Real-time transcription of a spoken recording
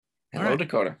Hello,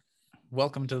 Dakota.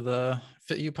 Welcome to the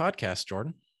Fit You podcast,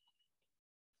 Jordan.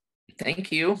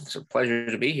 Thank you. It's a pleasure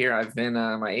to be here. I've been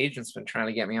my agent's been trying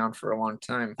to get me on for a long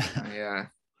time. I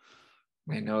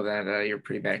know that you're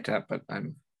pretty backed up, but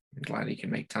I'm glad you can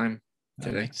make time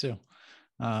today. Me too.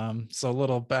 So a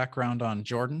little background on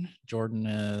Jordan. Jordan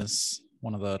is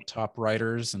one of the top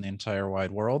writers in the entire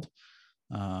wide world.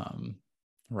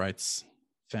 Writes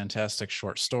fantastic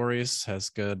short stories, has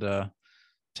good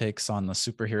takes on the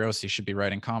superheroes. He should be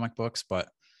writing comic books, but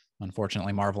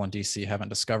unfortunately Marvel and DC haven't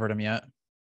discovered him yet.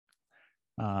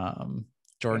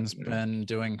 Jordan's been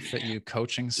doing Fit You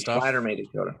coaching stuff. Flatter me,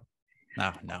 Dakota.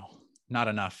 No, not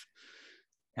enough.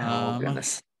 Oh,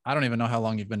 goodness. I don't even know how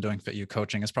long you've been doing Fit You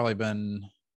coaching. It's probably been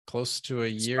close to a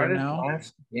year now.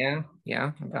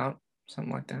 Yeah, about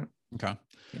something like that. Okay.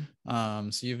 Yeah.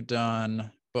 So you've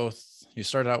done both. You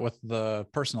started out with the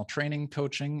personal training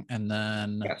coaching, and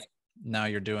then now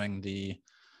you're doing the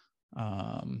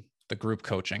group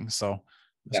coaching. So I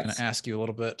was going to ask you a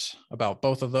little bit about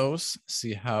both of those,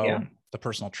 see how the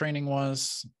personal training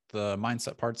was, the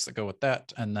mindset parts that go with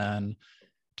that, and then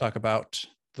talk about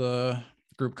the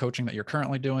group coaching that you're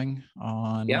currently doing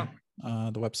on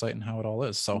the website and how it all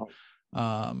is. So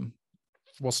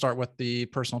we'll start with the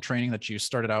personal training that you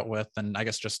started out with, and I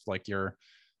guess just like your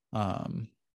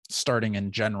starting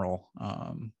in general.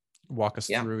 Walk us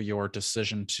through your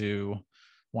decision to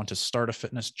want to start a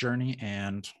fitness journey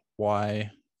and why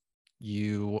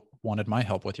you wanted my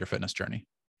help with your fitness journey.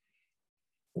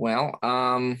 Well,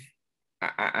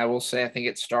 I will say I think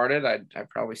it started. I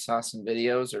probably saw some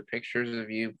videos or pictures of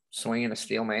you swinging a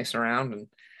steel mace around, and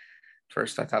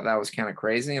first I thought that was kind of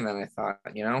crazy, and then I thought,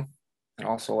 it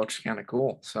also looks kind of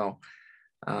cool. So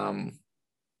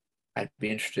I'd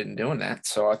be interested in doing that.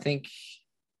 So I think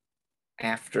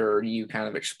after you kind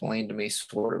of explained to me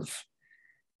sort of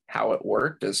how it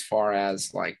worked as far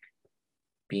as like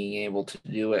being able to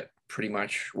do it pretty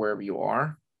much wherever you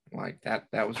are, like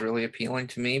that was really appealing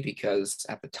to me, because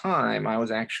at the time I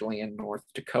was actually in North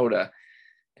Dakota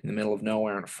in the middle of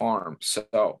nowhere on a farm.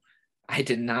 So I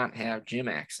did not have gym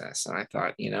access. And I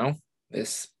thought,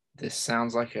 this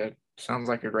sounds like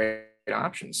a great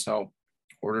option. So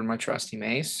ordered my trusty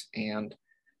mace and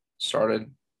started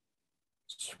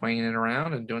swinging it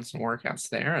around and doing some workouts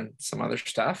there and some other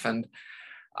stuff. And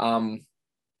I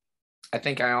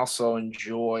think I also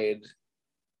enjoyed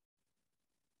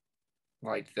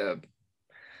like the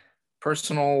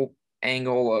personal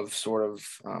angle of sort of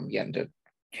getting to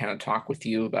kind of talk with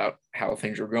you about how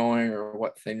things were going or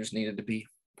what things needed to be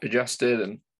adjusted,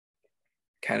 and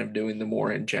kind of doing the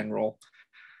more in general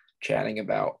chatting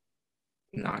about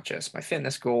not just my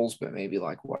fitness goals, but maybe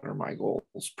like what are my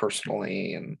goals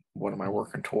personally and what am I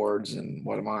working towards and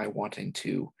what am I wanting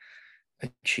to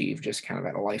achieve just kind of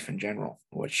at a life in general,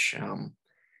 which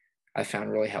I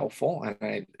found really helpful.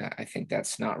 And I think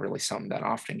that's not really something that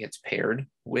often gets paired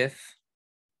with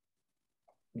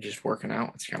just working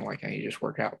out. It's kind of like how you just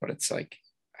work out, but it's like,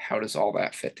 how does all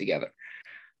that fit together?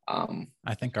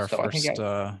 I think our first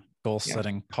goal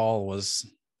setting call was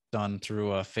done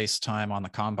through a FaceTime on the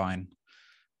combine.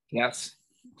 Yes,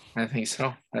 I think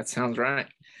so. That sounds right.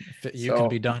 You can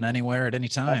be done anywhere at any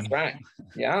time. That's right.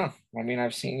 Yeah. I mean,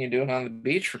 I've seen you do it on the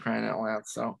beach, for crying out loud.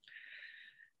 So,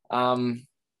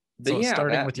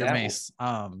 starting with your mace,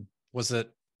 was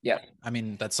it? Yeah. I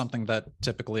mean, that's something that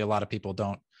typically a lot of people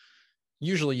don't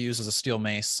usually use as a steel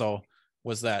mace. So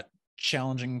was that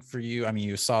challenging for you? I mean,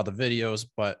 you saw the videos,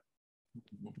 but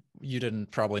you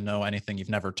didn't probably know anything. You've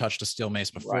never touched a steel mace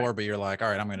before, but you're like, all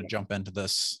right, I'm going to jump into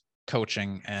this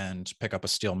coaching and pick up a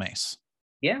steel mace.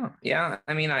 Yeah.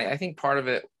 I mean, I think part of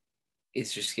it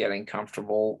is just getting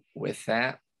comfortable with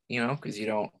that, because you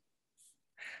don't,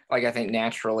 like, I think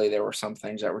naturally there were some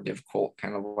things that were difficult,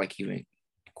 kind of like even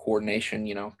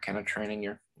coordination, kind of training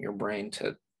your brain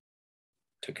to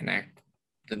connect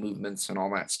the movements and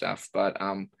all that stuff. But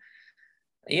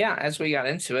as we got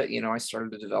into it, I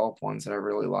started to develop ones that I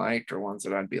really liked, or ones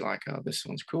that I'd be like, oh, this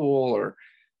one's cool, or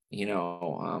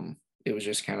it was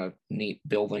just kind of neat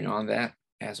building on that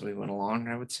as we went along,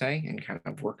 I would say, and kind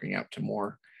of working up to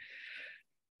more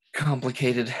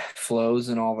complicated flows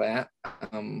and all that.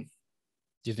 Do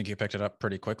you think you picked it up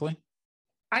pretty quickly?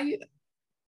 I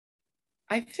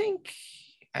think,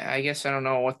 I guess I don't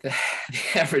know what the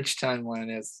average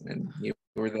timeline is, and you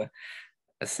were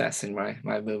assessing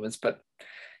my movements, but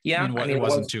yeah, it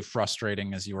wasn't too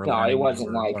frustrating as you were learning. No, it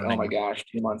wasn't like, oh my gosh,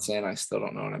 2 months in, I still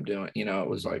don't know what I'm doing. It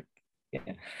was like,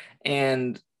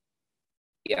 and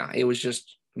it was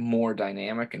just more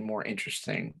dynamic and more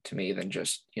interesting to me than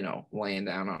just, laying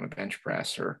down on a bench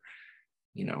press or,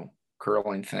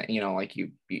 curling thing, like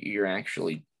you're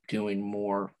actually doing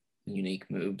more, unique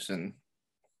moves, and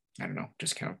I don't know,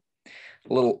 just kind of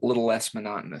a little less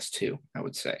monotonous too, I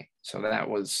would say. So that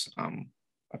was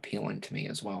appealing to me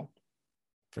as well.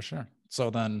 For sure. So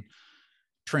then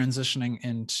transitioning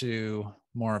into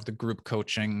more of the group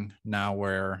coaching now,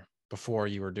 where before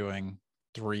you were doing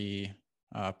 3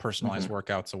 personalized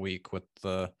workouts a week with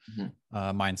the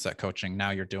mindset coaching.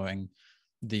 Now you're doing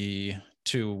the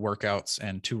 2 workouts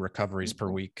and 2 recoveries per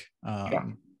week.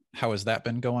 How has that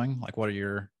been going? Like, what are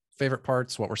your favorite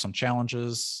parts? What were some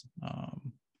challenges?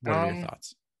 What are your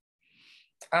thoughts?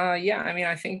 Yeah, I mean,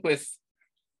 I think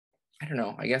I don't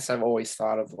know, I guess I've always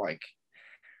thought of like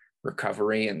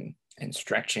recovery and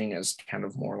stretching as kind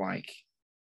of more like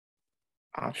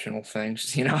optional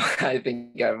things, you know. I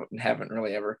think I haven't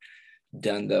really ever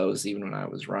done those, even when I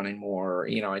was running more,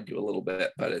 you know. I do a little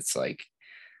bit, but it's like,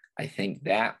 I think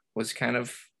that was kind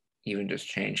of even just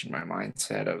changing my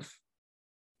mindset of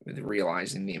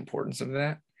realizing the importance of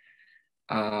that.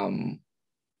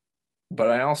 But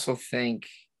I also think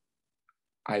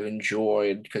I've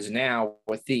enjoyed, because now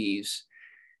with these,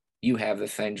 you have the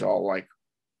things all like,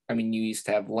 I mean, you used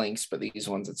to have links, but these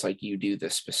ones, it's like you do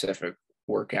this specific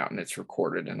workout and it's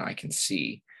recorded and I can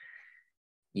see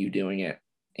you doing it.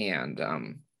 And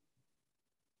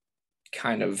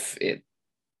kind of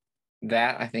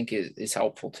that I think is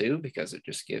helpful too, because it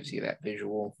just gives you that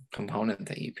visual component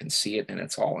that you can see it and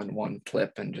it's all in one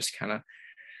clip and just kind of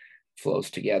flows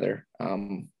together.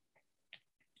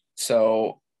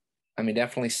 So, I mean,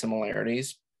 definitely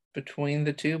similarities between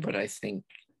the two, but I think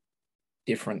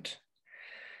different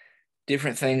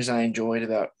things I enjoyed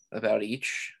about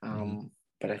each.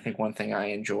 But I think one thing I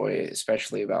enjoy,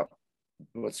 especially about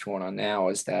what's going on now,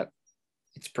 is that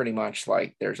it's pretty much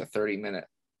like there's a 30-minute,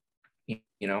 you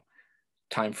know,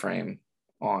 time frame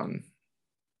on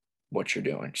what you're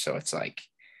doing. So it's like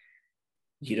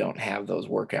you don't have those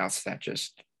workouts that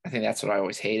just, I think that's what I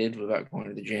always hated about going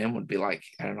to the gym, would be like,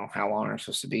 I don't know how long I'm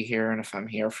supposed to be here. And if I'm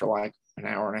here for like an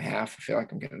hour and a half, I feel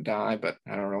like I'm going to die, but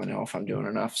I don't really know if I'm doing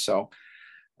enough. So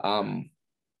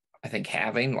I think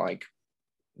having like,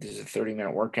 this is a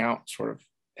 30-minute workout sort of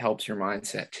helps your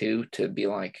mindset too, to be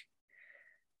like,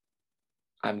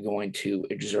 I'm going to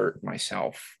exert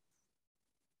myself,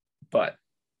 but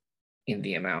in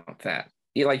the amount that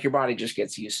like your body just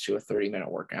gets used to a 30-minute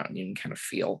workout and you can kind of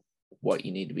feel what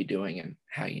you need to be doing and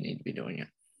how you need to be doing it.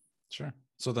 Sure.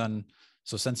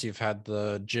 So since you've had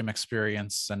the gym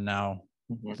experience and now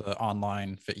the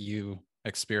online FitU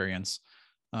experience,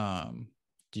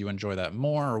 do you enjoy that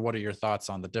more, or what are your thoughts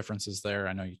on the differences there?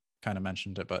 I know you kind of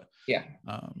mentioned it, but yeah.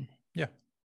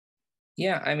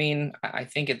 I mean, I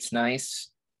think it's nice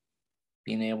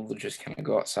being able to just kind of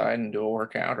go outside and do a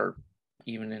workout, or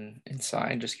even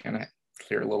inside, just kind of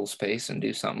clear a little space and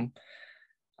do something.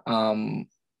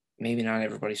 Maybe not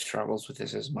everybody struggles with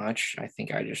this as much. I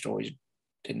think I just always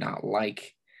did not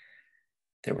like,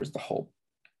 there was the whole,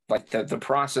 like the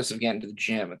process of getting to the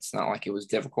gym. It's not like it was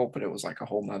difficult, but it was like a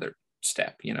whole nother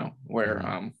step, you know,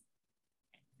 where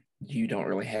you don't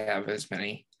really have as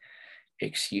many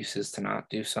excuses to not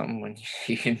do something when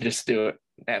you can just do it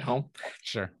at home.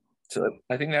 Sure. So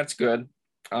I think that's good.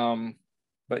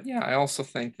 But yeah, I also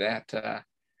think that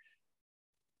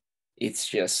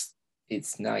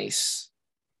it's nice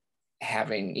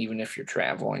having, even if you're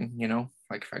traveling, you know,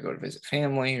 like if I go to visit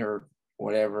family or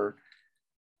whatever,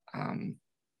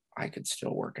 I could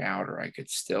still work out, or I could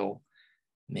still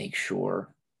make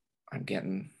sure I'm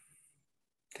getting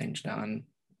things done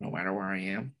no matter where I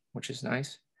am, which is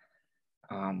nice.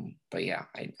 But yeah,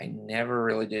 I never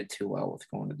really did too well with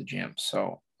going to the gym.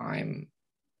 So I'm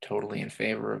totally in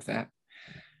favor of that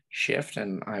shift.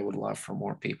 And I would love for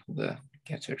more people to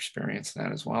get to experience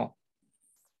that as well.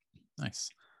 Nice.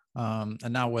 And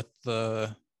now with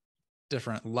the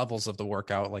different levels of the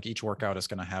workout, like each workout is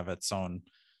going to have its own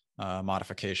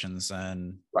modifications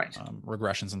and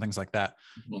regressions and things like that.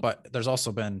 But there's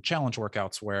also been challenge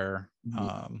workouts where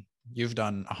you've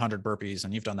done 100 burpees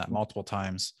and you've done that multiple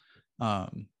times.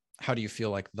 How do you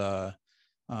feel like the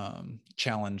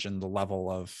challenge and the level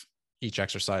of each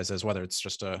exercise is, whether it's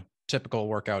just a typical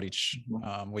workout each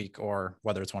week or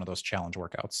whether it's one of those challenge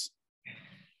workouts?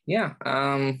 Yeah.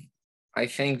 I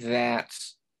think that,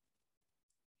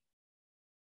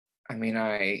 I mean,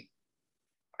 I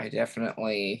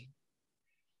definitely,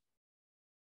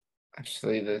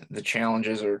 actually the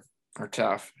challenges are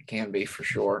tough. It can be, for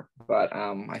sure. But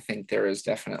I think there is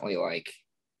definitely like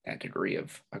that degree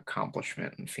of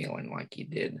accomplishment and feeling like you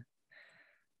did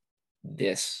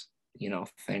this, you know,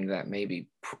 thing that maybe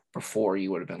before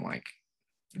you would have been like,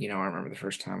 you know, I remember the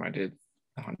first time I did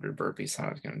 100 burpees, thought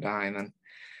I was going to die. And then,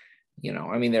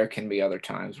 I mean, there can be other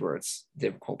times where it's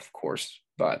difficult, of course,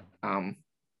 but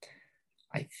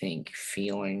I think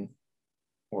feeling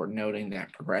or noting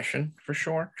that progression for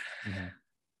sure.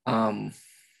 Mm-hmm.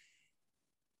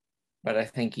 But I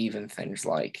think even things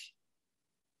like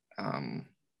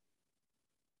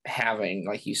having,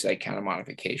 like you say, kind of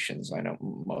modifications. I know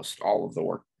most of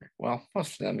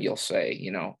them you'll say,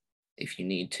 if you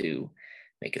need to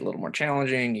make it a little more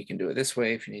challenging, you can do it this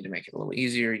way. If you need to make it a little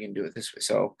easier, you can do it this way.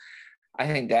 So I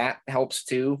think that helps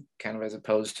too, kind of as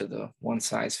opposed to the one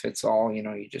size fits all,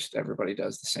 everybody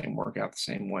does the same workout the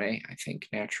same way. I think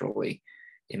naturally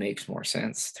it makes more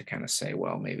sense to kind of say,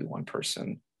 well, maybe one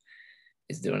person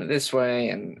is doing it this way,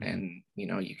 and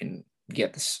you can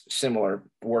get this similar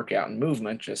workout and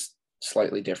movement, just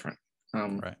slightly different.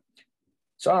 Right.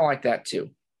 So I like that too,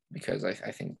 because I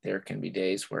think there can be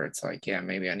days where it's like, yeah,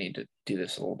 maybe I need to do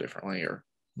this a little differently, or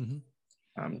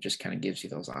just kind of gives you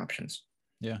those options.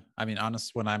 Yeah. I mean,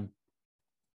 honest, when I'm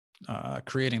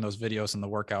creating those videos and the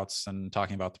workouts and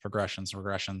talking about the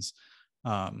regressions,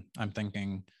 I'm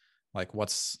thinking like,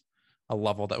 what's a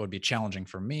level that would be challenging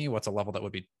for me? What's a level that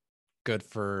would be good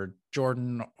for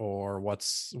Jordan, or what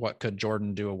could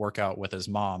Jordan do a workout with his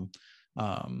mom?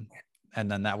 And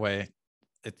then that way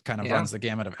it kind of runs the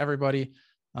gamut of everybody.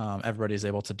 Everybody's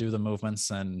able to do the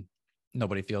movements, and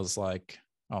nobody feels like,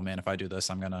 oh man, if I do this,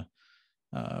 I'm going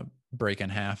to break in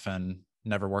half and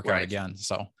never work out again.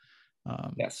 So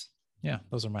yes. Yeah,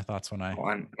 those are my thoughts when I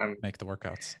make the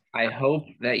workouts. I hope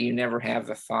that you never have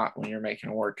the thought when you're making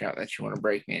a workout that you want to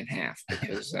break me in half,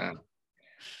 because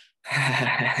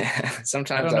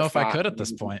sometimes I don't know if I could at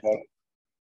this point.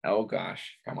 Oh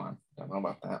gosh, come on. Don't know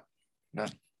about that. No.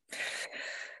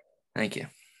 Thank you.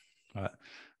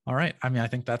 All right. I mean, I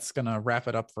think that's going to wrap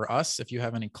it up for us. If you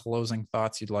have any closing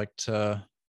thoughts you'd like to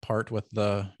part with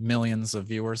the millions of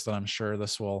viewers that I'm sure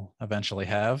this will eventually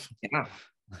have. Yeah,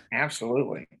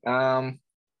 absolutely.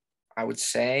 I would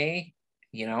say,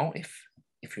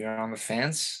 if you're on the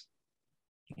fence,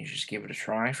 you just give it a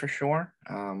try for sure.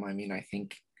 I mean, I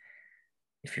think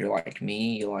if you're like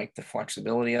me, you like the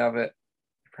flexibility of it.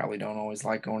 You probably don't always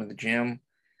like going to the gym,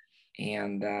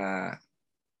 and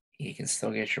you can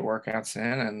still get your workouts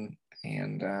in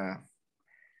and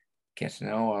get to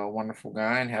know a wonderful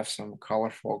guy and have some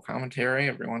colorful commentary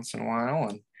every once in a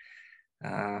while,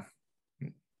 and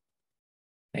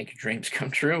make your dreams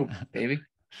come true, baby.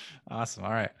 Awesome.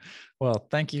 All right. Well,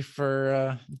 thank you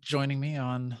for joining me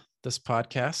on this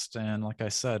podcast. And like I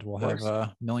said, we'll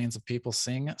have millions of people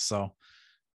seeing it. So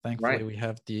thankfully we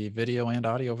have the video and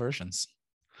audio versions.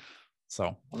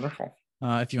 So wonderful.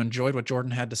 If you enjoyed what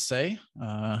Jordan had to say,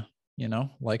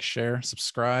 like, share,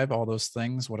 subscribe, all those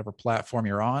things, whatever platform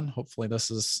you're on. Hopefully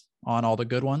this is on all the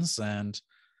good ones. And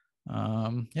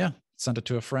send it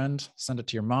to a friend, send it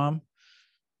to your mom.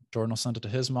 Jordan will send it to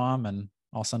his mom, and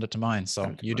I'll send it to mine.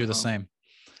 So you do the same.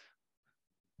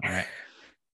 All right.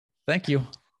 Thank you.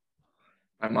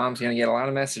 My mom's going to get a lot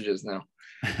of messages now.